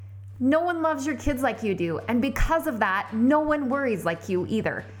No one loves your kids like you do, and because of that, no one worries like you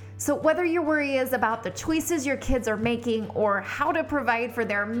either. So whether your worry is about the choices your kids are making or how to provide for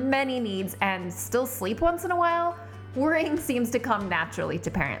their many needs and still sleep once in a while, worrying seems to come naturally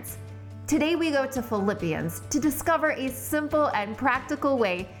to parents. Today we go to Philippians to discover a simple and practical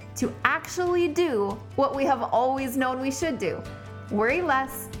way to actually do what we have always known we should do: worry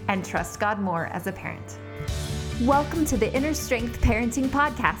less and trust God more as a parent. Welcome to the Inner Strength Parenting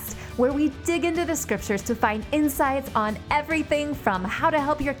Podcast, where we dig into the scriptures to find insights on everything from how to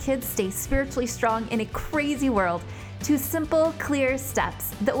help your kids stay spiritually strong in a crazy world to simple, clear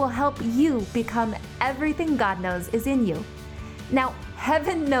steps that will help you become everything God knows is in you. Now,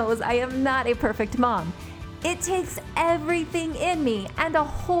 heaven knows I am not a perfect mom. It takes everything in me and a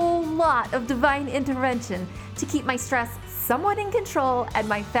whole lot of divine intervention to keep my stress somewhat in control and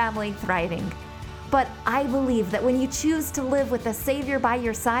my family thriving. But I believe that when you choose to live with the Savior by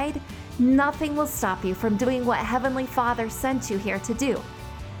your side, nothing will stop you from doing what Heavenly Father sent you here to do.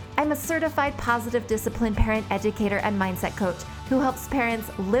 I'm a certified positive discipline parent educator and mindset coach who helps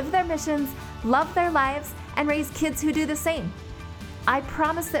parents live their missions, love their lives, and raise kids who do the same. I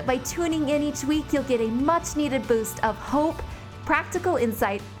promise that by tuning in each week, you'll get a much-needed boost of hope, practical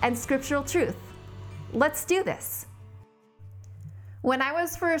insight, and scriptural truth. Let's do this. When I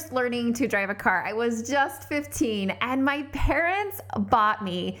was first learning to drive a car, I was just 15, and my parents bought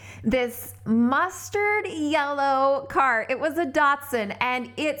me this mustard yellow car. It was a Datsun,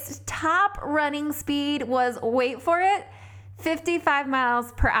 and its top running speed was, wait for it, 55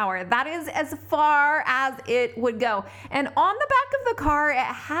 miles per hour. That is as far as it would go. And on the back of the car, it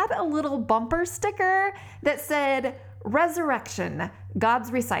had a little bumper sticker that said, "Resurrection,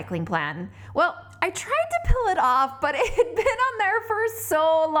 God's recycling plan." Well, I tried to peel it off, but it had been on there for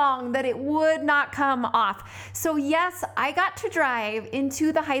so long that it would not come off. So yes, I got to drive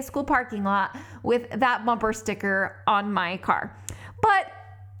into the high school parking lot with that bumper sticker on my car. But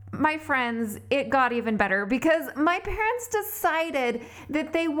my friends, it got even better because my parents decided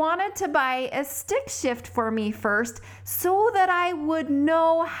that they wanted to buy a stick shift for me first so that I would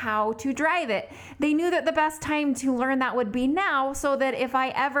know how to drive it. They knew that the best time to learn that would be now, so that if I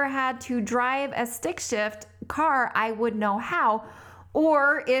ever had to drive a stick shift car, I would know how.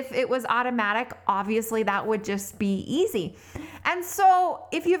 Or if it was automatic, obviously that would just be easy. And so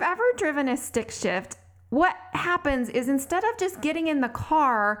if you've ever driven a stick shift, what happens is instead of just getting in the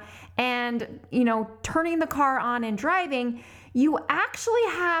car and, turning the car on and driving, you actually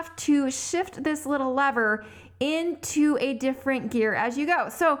have to shift this little lever into a different gear as you go.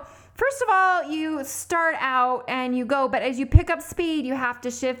 So first of all, you start out and you go, but as you pick up speed, you have to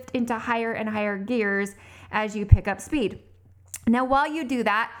shift into higher and higher gears as you pick up speed. Now, while you do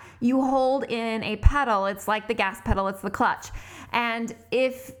that, you hold in a pedal. It's like the gas pedal, it's the clutch. And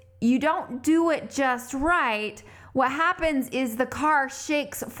if you don't do it just right, what happens is the car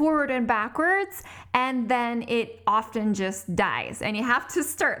shakes forward and backwards, and then it often just dies, and you have to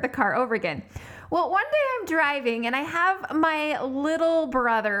start the car over again. Well, one day I'm driving, and I have my little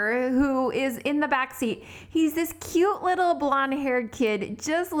brother who is in the back seat. He's this cute little blonde-haired kid,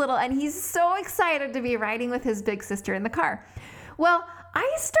 just little, and he's so excited to be riding with his big sister in the car. Well, I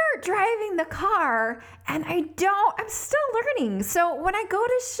start driving the car and I'm still learning. So when I go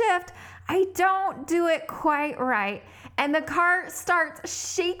to shift, I don't do it quite right. And the car starts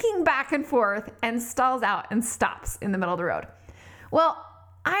shaking back and forth and stalls out and stops in the middle of the road. Well,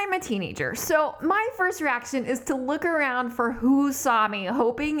 I'm a teenager, so my first reaction is to look around for who saw me,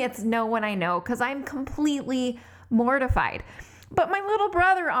 hoping it's no one I know, because I'm completely mortified. But my little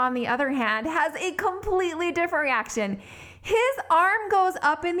brother, on the other hand, has a completely different reaction. His arm goes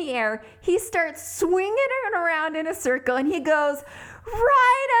up in the air. He starts swinging it around in a circle, and he goes,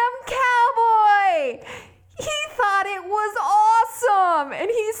 "Ride 'em, cowboy!" He thought it was awesome. And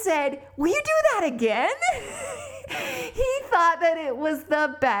he said, "Will you do that again?" He thought that it was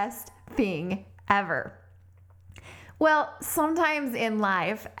the best thing ever. Well, sometimes in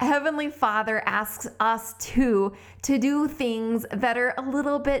life, Heavenly Father asks us to do things that are a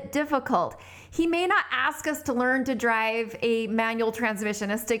little bit difficult. He may not ask us to learn to drive a manual transmission,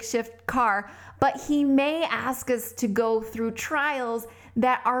 a stick shift car, but He may ask us to go through trials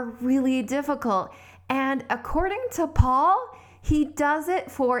that are really difficult. And according to Paul, He does it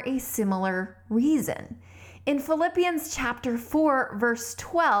for a similar reason. In Philippians chapter 4, verse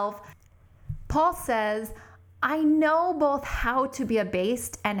 12, Paul says, "I know both how to be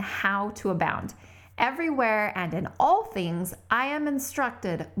abased and how to abound. Everywhere and in all things, I am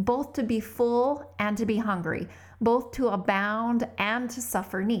instructed both to be full and to be hungry, both to abound and to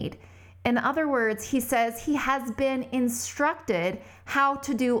suffer need. In other words, he says he has been instructed how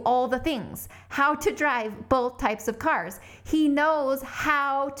to do all the things, how to drive both types of cars. He knows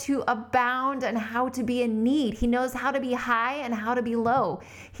how to abound and how to be in need. He knows how to be high and how to be low.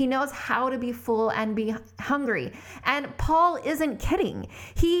 He knows how to be full and be hungry. And Paul isn't kidding.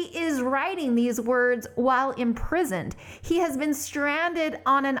 He is writing these words while imprisoned. He has been stranded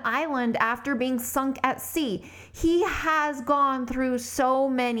on an island after being sunk at sea. He has gone through so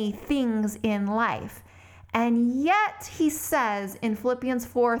many things in life. And yet he says in Philippians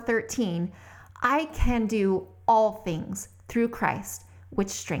 4:13, I can do all things through Christ, which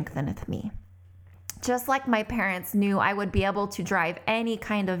strengtheneth me. Just like my parents knew I would be able to drive any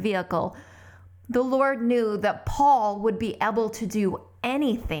kind of vehicle, the Lord knew that Paul would be able to do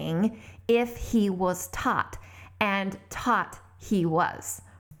anything if he was taught, and taught he was.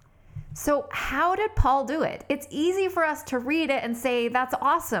 So how did Paul do it? It's easy for us to read it and say, that's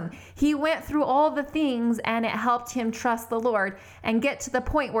awesome. He went through all the things and it helped him trust the Lord and get to the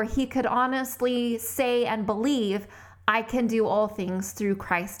point where he could honestly say and believe, I can do all things through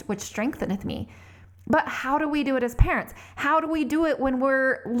Christ, which strengtheneth me. But how do we do it as parents? How do we do it when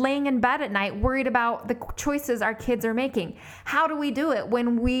we're laying in bed at night, worried about the choices our kids are making? How do we do it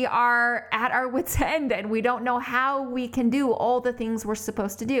when we are at our wits' end and we don't know how we can do all the things we're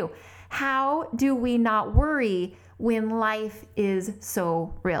supposed to do? How do we not worry when life is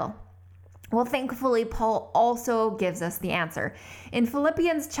so real? Well, thankfully, Paul also gives us the answer. In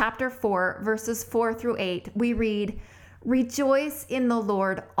Philippians chapter 4, verses 4-8, we read, rejoice in the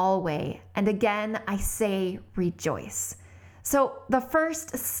Lord always. And again, I say rejoice. So the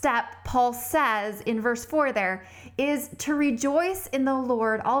first step Paul says in verse 4 there is to rejoice in the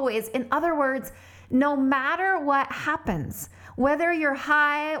Lord always. In other words, no matter what happens, whether you're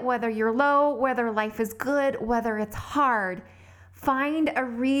high, whether you're low, whether life is good, whether it's hard, find a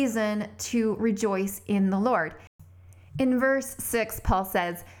reason to rejoice in the Lord. In verse 6, Paul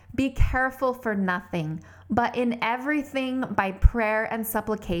says, be careful for nothing, but in everything by prayer and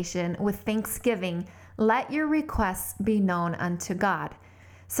supplication with thanksgiving, let your requests be known unto God.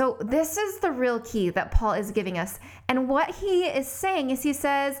 So this is the real key that Paul is giving us. And what he is saying is he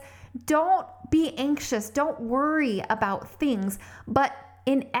says, don't be anxious, don't worry about things, but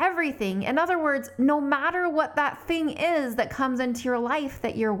in everything. In other words, no matter what that thing is that comes into your life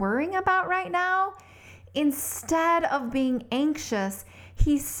that you're worrying about right now, instead of being anxious,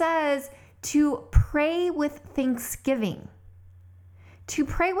 he says to pray with thanksgiving. To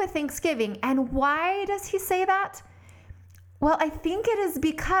pray with thanksgiving. And why does he say that? Well, I think it is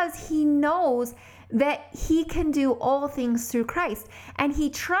because he knows that he can do all things through Christ. And he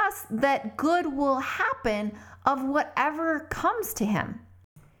trusts that good will happen of whatever comes to him.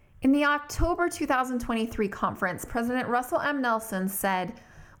 In the October 2023 conference, President Russell M. Nelson said,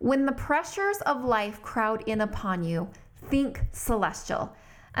 when the pressures of life crowd in upon you, think celestial.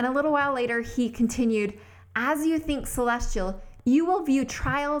 And a little while later, he continued, as you think celestial, you will view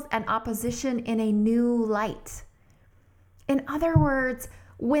trials and opposition in a new light. In other words,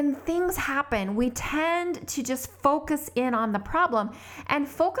 when things happen, we tend to just focus in on the problem, and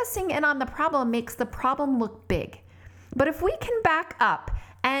focusing in on the problem makes the problem look big. But if we can back up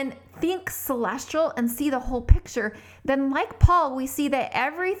and think celestial and see the whole picture, then like Paul, we see that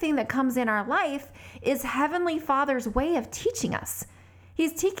everything that comes in our life is Heavenly Father's way of teaching us.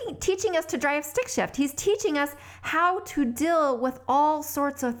 He's teaching us to drive stick shift. He's teaching us how to deal with all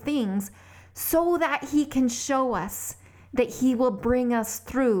sorts of things so that he can show us that he will bring us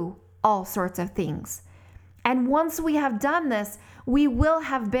through all sorts of things. And once we have done this, we will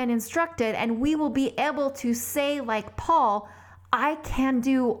have been instructed and we will be able to say like Paul, I can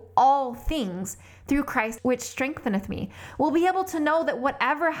do all things through Christ, which strengtheneth me. We'll be able to know that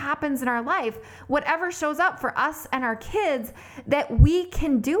whatever happens in our life, whatever shows up for us and our kids, that we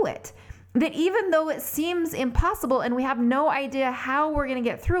can do it. That even though it seems impossible and we have no idea how we're going to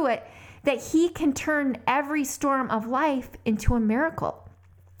get through it, that he can turn every storm of life into a miracle.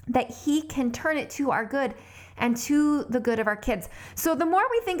 That he can turn it to our good and to the good of our kids. So the more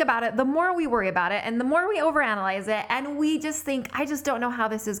we think about it, the more we worry about it, and the more we overanalyze it, and we just think, I just don't know how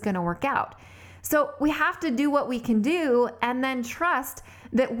this is going to work out. So we have to do what we can do and then trust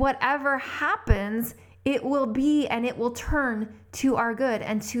that whatever happens, it will be and it will turn to our good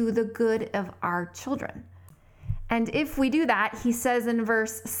and to the good of our children. And if we do that, he says in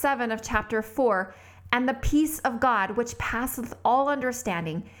verse 7 of chapter 4, and the peace of God, which passeth all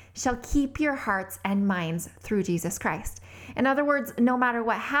understanding, shall keep your hearts and minds through Jesus Christ. In other words, no matter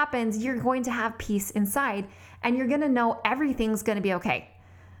what happens, you're going to have peace inside and you're going to know everything's going to be okay.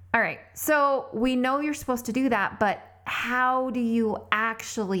 All right, so we know you're supposed to do that, but how do you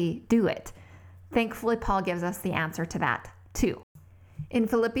actually do it? Thankfully, Paul gives us the answer to that too. In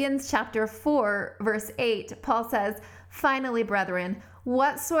Philippians chapter 4, verse 8, Paul says, "Finally, brethren,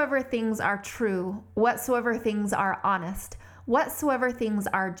 whatsoever things are true, whatsoever things are honest, whatsoever things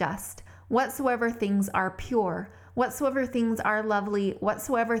are just, whatsoever things are pure, whatsoever things are lovely,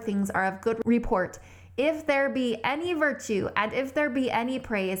 whatsoever things are of good report, if there be any virtue and if there be any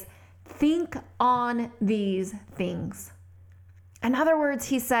praise, think on these things." In other words,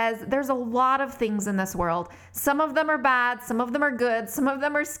 he says, there's a lot of things in this world. Some of them are bad, some of them are good, some of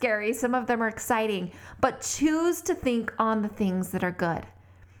them are scary, some of them are exciting, but choose to think on the things that are good.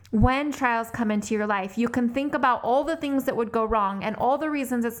 When trials come into your life, you can think about all the things that would go wrong and all the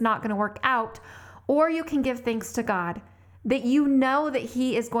reasons it's not going to work out, or you can give thanks to God that you know that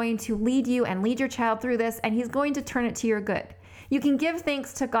He is going to lead you and lead your child through this, and He's going to turn it to your good. You can give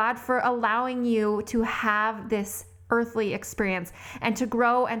thanks to God for allowing you to have this earthly experience and to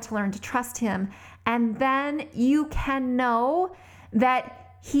grow and to learn to trust Him. And then you can know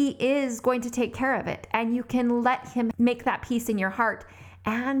that He is going to take care of it, and you can let Him make that peace in your heart,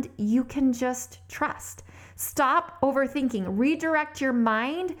 and you can just trust. Stop overthinking. Redirect your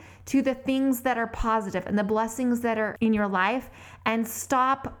mind to the things that are positive and the blessings that are in your life, and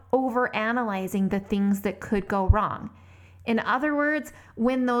stop overanalyzing the things that could go wrong. In other words,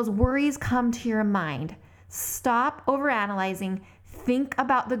 when those worries come to your mind, stop overanalyzing, think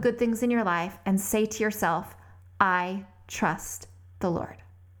about the good things in your life, and say to yourself, I trust the Lord.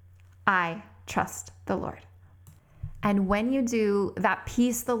 I trust the Lord. And when you do, that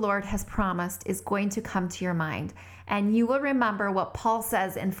peace the Lord has promised is going to come to your mind. And you will remember what Paul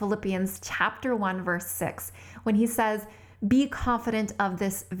says in Philippians chapter 1, verse 6, when he says, "Be confident of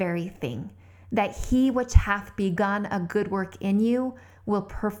this very thing, that He which hath begun a good work in you will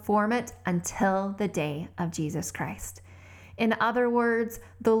perform it until the day of Jesus Christ." In other words,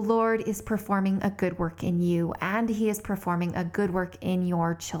 the Lord is performing a good work in you, and He is performing a good work in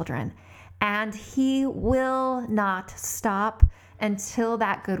your children. And He will not stop until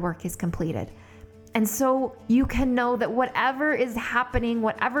that good work is completed. And so you can know that whatever is happening,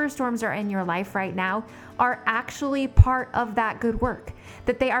 whatever storms are in your life right now, are actually part of that good work.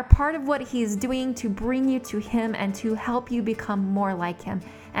 That they are part of what He's doing to bring you to Him and to help you become more like Him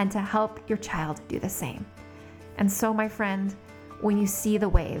and to help your child do the same. And so, my friend, when you see the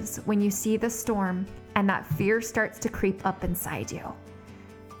waves, when you see the storm, and that fear starts to creep up inside you,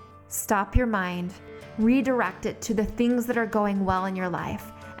 stop your mind, redirect it to the things that are going well in your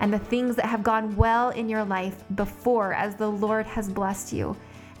life and the things that have gone well in your life before as the Lord has blessed you,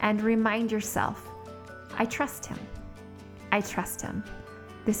 and remind yourself, I trust Him. I trust Him.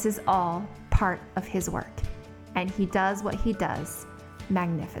 This is all part of His work, and He does what He does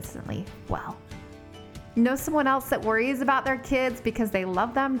magnificently well. Know someone else that worries about their kids because they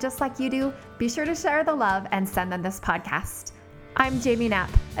love them just like you do? Be sure to share the love and send them this podcast. I'm Jamie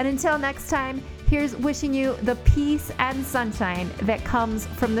Knapp, and until next time, here's wishing you the peace and sunshine that comes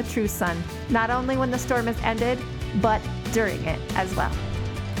from the true sun, not only when the storm has ended, but during it as well.